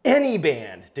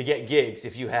to get gigs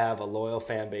if you have a loyal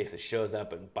fan base that shows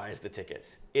up and buys the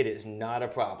tickets. It is not a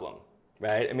problem,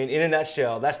 right? In a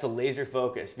nutshell, that's the laser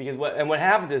focus. Because what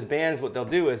happens is bands, what they'll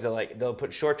do is they'll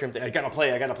put short-term things, I gotta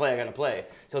play.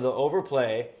 So they'll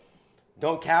overplay.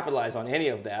 Don't capitalize on any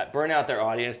of that. Burn out their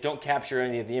audience. Don't capture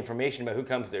any of the information about who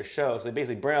comes to their show. So they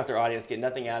basically burn out their audience, get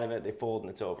nothing out of it, they fold,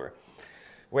 and it's over.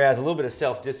 Whereas a little bit of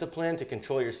self-discipline to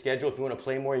control your schedule. If you want to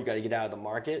play more, you got to get out of the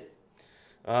market.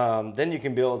 Then you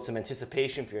can build some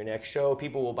anticipation for your next show.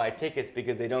 People will buy tickets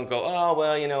because they don't go, oh,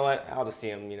 well, you know what, I'll just see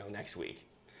them, next week.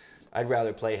 I'd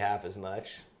rather play half as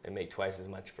much and make twice as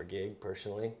much per gig,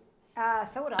 personally.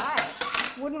 So would I.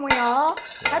 Wouldn't we all?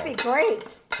 Yeah. That'd be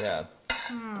great. Yeah.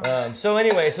 So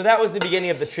anyway, so that was the beginning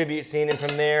of the tribute scene, and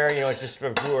from there, it just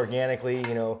sort of grew organically.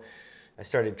 I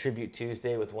started Tribute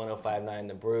Tuesday with 105.9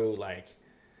 The Brew,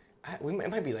 it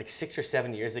might be 6 or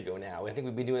 7 years ago now. I think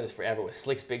we've been doing this forever. With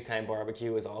Slick's Big Time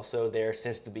Barbecue was also there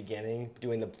since the beginning,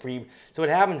 doing the free. So what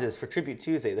happens is for Tribute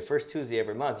Tuesday, the first Tuesday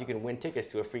every month, you can win tickets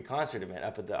to a free concert event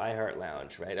up at the iHeart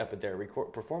Lounge, right up at their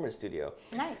performance studio.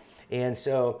 Nice. And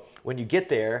so when you get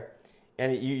there,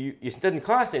 and it doesn't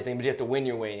cost anything, but you have to win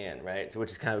your way in, right? So,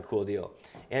 which is kind of a cool deal.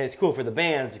 And it's cool for the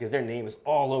bands because their name is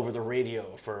all over the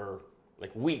radio for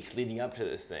weeks leading up to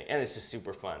this thing. And it's just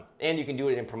super fun. And you can do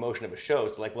it in promotion of a show.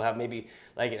 So we'll have maybe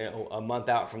a month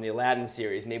out from the Aladdin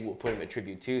series, maybe we'll put them at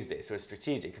Tribute Tuesday. So it's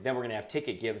strategic because then we're going to have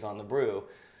ticket gives on the Brew.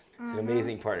 It's an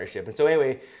amazing partnership. And so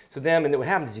anyway, and then what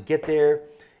happens is you get there,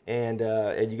 and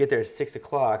you get there at 6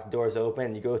 o'clock, doors open,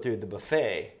 and you go through the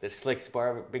buffet that Slick's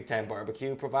Big Time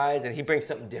Barbecue provides, and he brings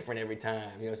something different every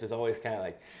time. So it's always kind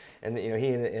of and he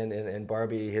and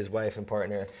Barbie, his wife and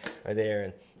partner, are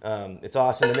there, and it's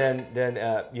awesome. And then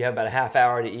you have about a half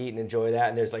hour to eat and enjoy that,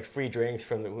 and there's free drinks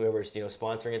from whoever's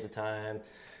sponsoring at the time.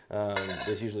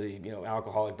 There's usually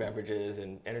alcoholic beverages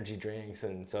and energy drinks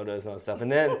and sodas and all that stuff,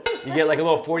 and then you get a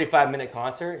little 45-minute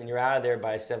concert, and you're out of there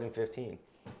by 7:15.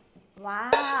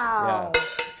 Wow. Yeah.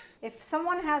 If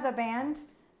someone has a band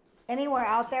anywhere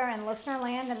out there in listener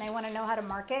land and they want to know how to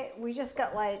market, we just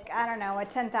got a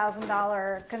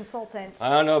 $10,000 consultant. I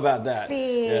don't know about that.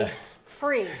 Fee. Yeah.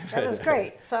 free. That was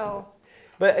great. So.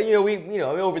 But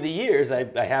over the years, I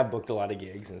have booked a lot of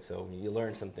gigs, and so you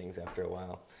learn some things after a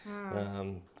while.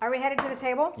 Are we headed to the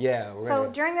table? Yeah.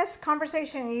 During this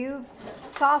conversation, you've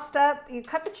sauced up. You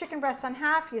cut the chicken breasts in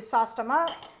half. You sauced them up,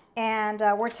 and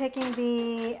we're taking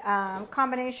the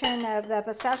combination of the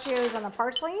pistachios and the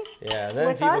parsley. Yeah. And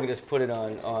then people can just put it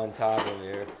on top of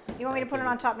here. You want me to put it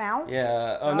on top now?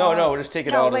 Yeah. Oh no, we'll just take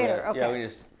it out later. of the, Okay. Yeah,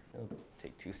 it'll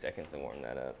take 2 seconds to warm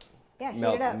that up. Yeah, heat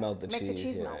it up. Melt the cheese. Make the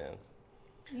cheese melt. Yeah.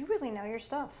 You really know your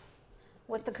stuff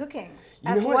with the cooking You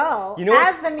as know what? well You know what?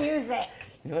 as the music.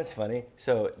 You know what's funny?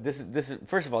 So this is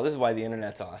first of all, this is why the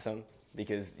internet's awesome,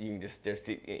 because there's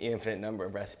the infinite number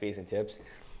of recipes and tips.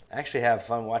 I actually have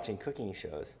fun watching cooking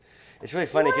shows. It's really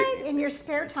funny. What? In your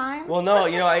spare time? Well, no,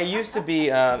 I used to be,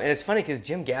 and it's funny because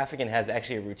Jim Gaffigan has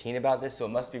actually a routine about this, so it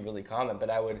must be really common. But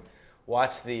I would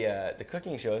watch the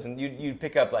cooking shows, and you'd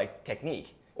pick up like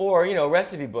technique. Or,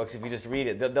 recipe books, if you just read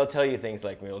it, they'll tell you things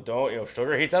like, don't,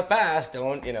 sugar heats up fast,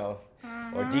 don't, or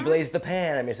deglaze the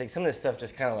pan. I mean, it's like some of this stuff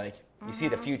just kind of like, you see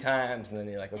it a few times, and then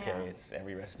you're like, okay, it's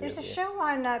every recipe. There's a show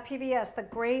on PBS, The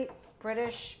Great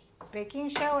British Baking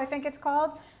Show, I think it's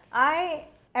called.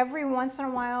 Every once in a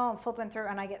while, I'm flipping through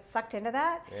and I get sucked into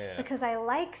that because I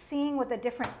like seeing what the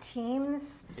different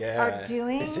teams are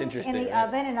doing in the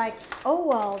oven, and like, oh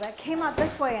well, that came out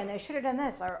this way and they should have done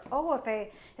this, or oh,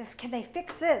 can they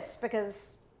fix this,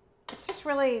 because it's just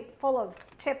really full of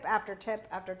tip after tip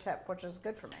after tip, which is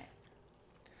good for me.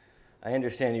 I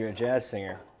understand you're a jazz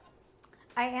singer.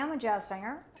 I am a jazz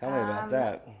singer. Tell me about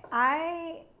that.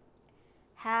 I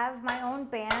have my own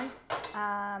band.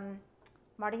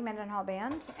 Marty Mendenhall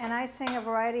Band, and I sing a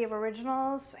variety of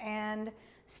originals and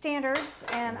standards,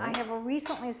 and I have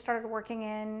recently started working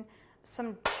in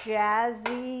some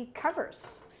jazzy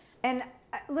covers. And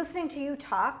listening to you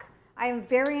talk, I am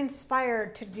very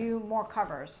inspired to do more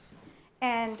covers.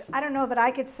 And I don't know that I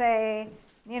could say,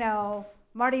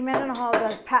 Marty Mendenhall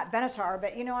does Pat Benatar,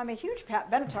 but I'm a huge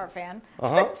Pat Benatar fan.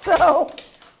 So,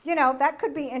 that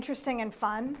could be interesting and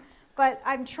fun, but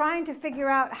I'm trying to figure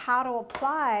out how to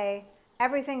apply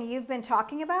everything you've been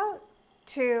talking about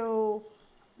to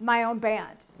my own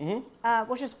band,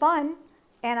 which is fun.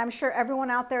 And I'm sure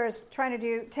everyone out there is trying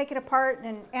to take it apart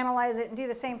and analyze it and do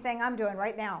the same thing I'm doing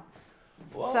right now.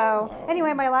 Whoa. So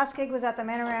anyway, my last gig was at the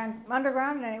Manor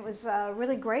Underground, and it was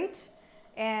really great.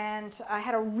 And I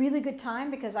had a really good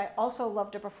time because I also love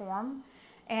to perform.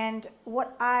 And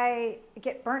what I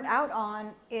get burnt out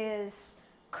on is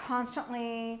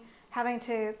constantly having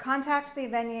to contact the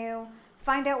venue,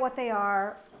 find out what they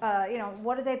are,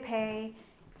 what do they pay,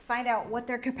 find out what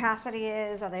their capacity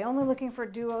is. Are they only looking for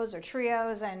duos or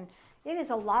trios? And it is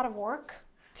a lot of work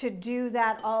to do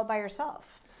that all by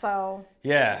yourself. So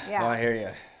yeah. Well, I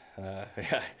hear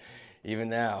you. Even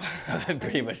now,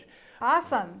 pretty much.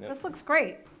 Awesome. Yep. This looks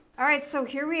great. All right, so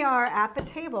here we are at the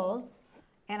table,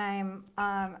 and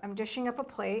I'm dishing up a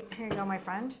plate. Here you go, my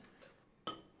friend.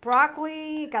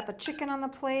 Broccoli. Got the chicken on the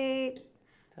plate.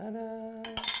 Ta-da.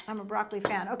 I'm a broccoli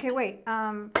fan. Okay, wait.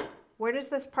 Where does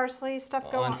this parsley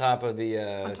stuff go? On top of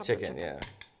the chicken, yeah.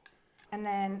 And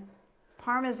then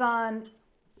Parmesan.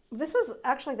 This was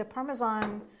actually the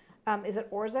Parmesan. Is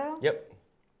it orzo? Yep.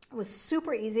 It was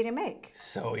super easy to make.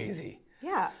 So easy.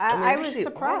 Yeah, I was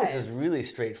surprised. All this is really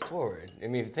straightforward. I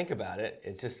mean, if you think about it,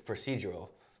 it's just procedural.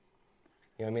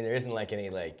 There isn't like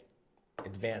any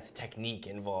advanced technique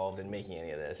involved in making any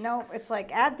of this. No, it's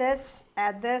like add this,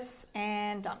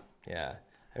 and done. Yeah.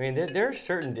 I mean, there are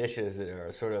certain dishes that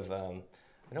are sort of, I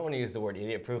don't want to use the word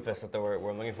idiot-proof, that's not the word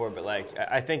I'm looking for, but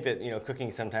I think that,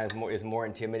 cooking sometimes is more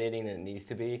intimidating than it needs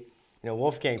to be.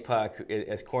 Wolfgang Puck,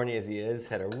 as corny as he is,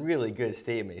 had a really good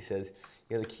statement. He says,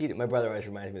 the key to, my brother always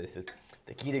reminds me of this,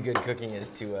 the key to good cooking is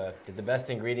to get the best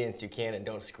ingredients you can and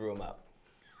don't screw them up.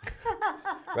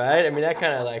 Right? I mean, that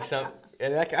kind of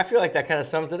I feel like that kind of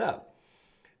sums it up.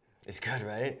 It's good,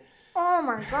 right? Oh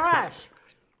my gosh.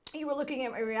 You were looking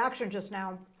at my reaction just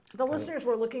now. The listeners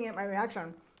were looking at my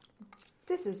reaction.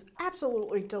 This is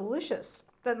absolutely delicious.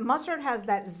 The mustard has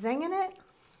that zing in it,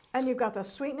 and you've got the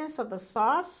sweetness of the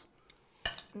sauce.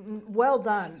 Well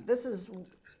done. This is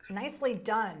nicely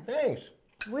done. Thanks.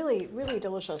 Really, really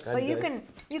delicious. So you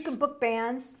can book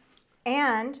bands,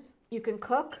 and you can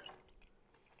cook.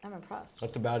 I'm impressed.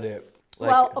 That's about it.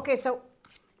 Okay, so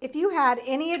if you had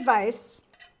any advice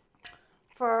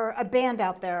for a band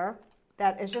out there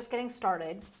that is just getting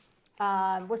started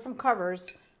with some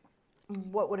covers,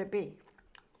 what would it be?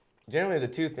 Generally,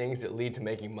 the two things that lead to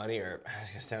making money are,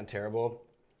 it's going to sound terrible,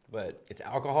 but it's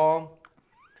alcohol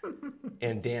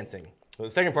and dancing. Well,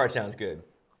 the second part sounds good.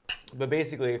 But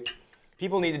basically, if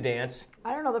people need to dance.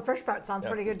 I don't know, the first part sounds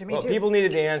pretty good to me, well, too. People need to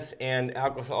dance, and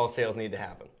alcohol sales need to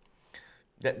happen.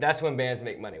 That's when bands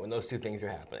make money, when those two things are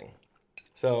happening.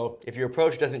 So if your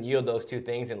approach doesn't yield those two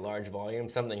things in large volume,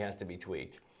 something has to be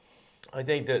tweaked. I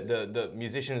think that the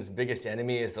musician's biggest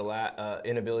enemy is the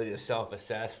inability to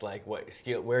self-assess, like what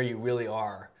skill, where you really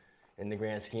are in the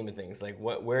grand scheme of things, like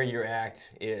where your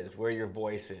act is, where your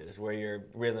voice is, where your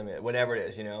rhythm is, whatever it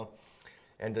is, you know,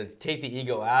 and to take the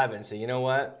ego out of it and say, you know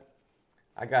what,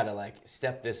 I gotta like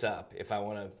step this up if I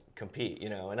want to compete, you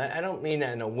know. And I don't mean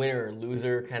that in a winner or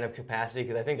loser kind of capacity,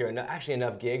 because I think there are actually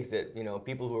enough gigs that, you know,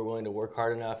 people who are willing to work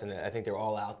hard enough, and I think they're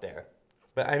all out there.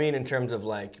 But I mean in terms of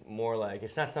like, more like,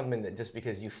 it's not something that just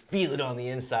because you feel it on the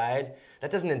inside,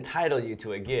 that doesn't entitle you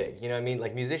to a gig. You know what I mean?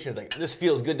 Like musicians, like, this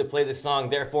feels good to play this song,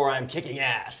 therefore I'm kicking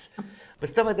ass. But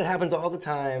stuff like that happens all the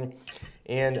time.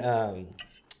 And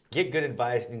get good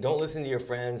advice. Don't listen to your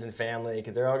friends and family,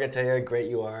 because they're all gonna tell you how great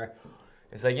you are.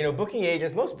 It's like, you know,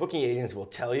 most booking agents will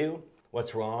tell you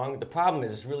what's wrong. The problem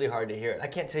is it's really hard to hear it. I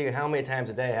can't tell you how many times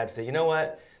a day I have to say, you know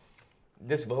what?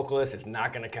 This vocalist is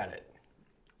not gonna cut it.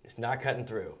 It's not cutting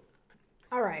through.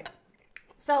 All right.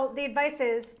 So the advice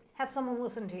is have someone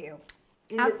listen to you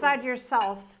outside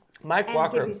yourself. Mike and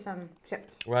Walker give you some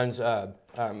tips. runs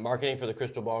marketing for the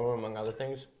Crystal Ballroom, among other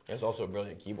things. He's also a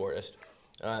brilliant keyboardist.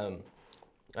 I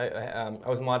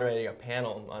was moderating a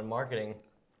panel on marketing.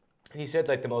 He said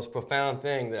like the most profound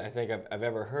thing that I think I've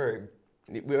ever heard.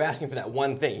 We were asking for that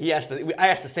one thing. I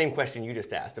asked the same question you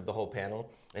just asked of the whole panel,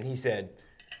 and he said,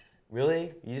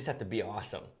 really? You just have to be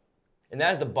awesome. And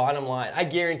that is the bottom line. I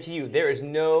guarantee you, there is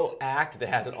no act that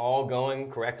has it all going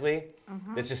correctly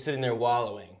that's just sitting there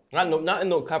wallowing. Not in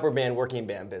the cover band, working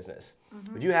band business.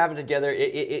 But you have it together,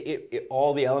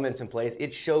 all the elements in place,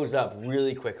 it shows up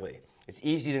really quickly. It's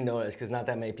easy to notice because not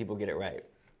that many people get it right.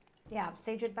 Yeah,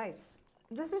 sage advice.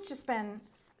 This has just been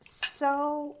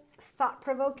so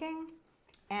thought-provoking,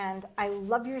 and I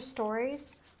love your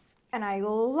stories, and I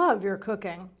love your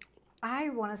cooking. I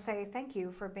want to say thank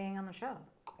you for being on the show.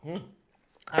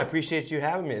 I appreciate you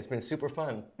having me. It's been super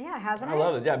fun. Yeah, hasn't it? I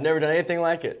love it. Yeah, I've never done anything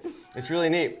like it. It's really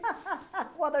neat.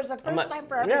 Well, there's a first time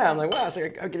for everything. Yeah, I'm like, wow, it's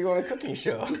like I get to go on a cooking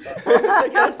show. It's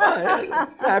like kind of fun. Yeah,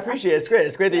 I appreciate it. It's great.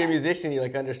 It's great that you're a musician. You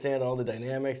like understand all the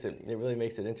dynamics. It really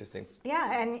makes it interesting.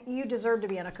 Yeah, and you deserve to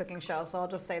be on a cooking show, so I'll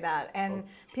just say that. And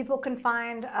people can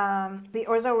find the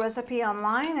orzo recipe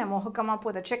online, and we'll hook them up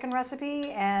with a chicken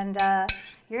recipe, and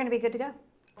you're going to be good to go.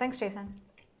 Thanks, Jason.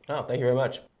 Oh, thank you very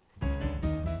much.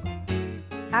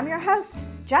 I'm your host,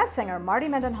 jazz singer Marty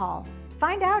Mendenhall.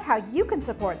 Find out how you can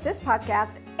support this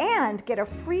podcast and get a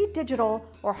free digital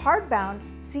or hardbound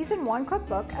Season 1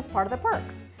 cookbook as part of the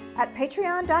perks at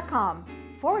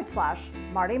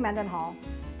patreon.com/Marty Mendenhall.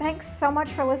 Thanks so much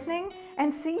for listening,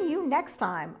 and see you next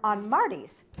time on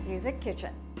Marty's Music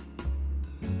Kitchen.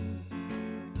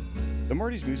 The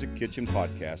Marty's Music Kitchen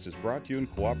podcast is brought to you in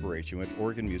cooperation with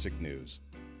Oregon Music News.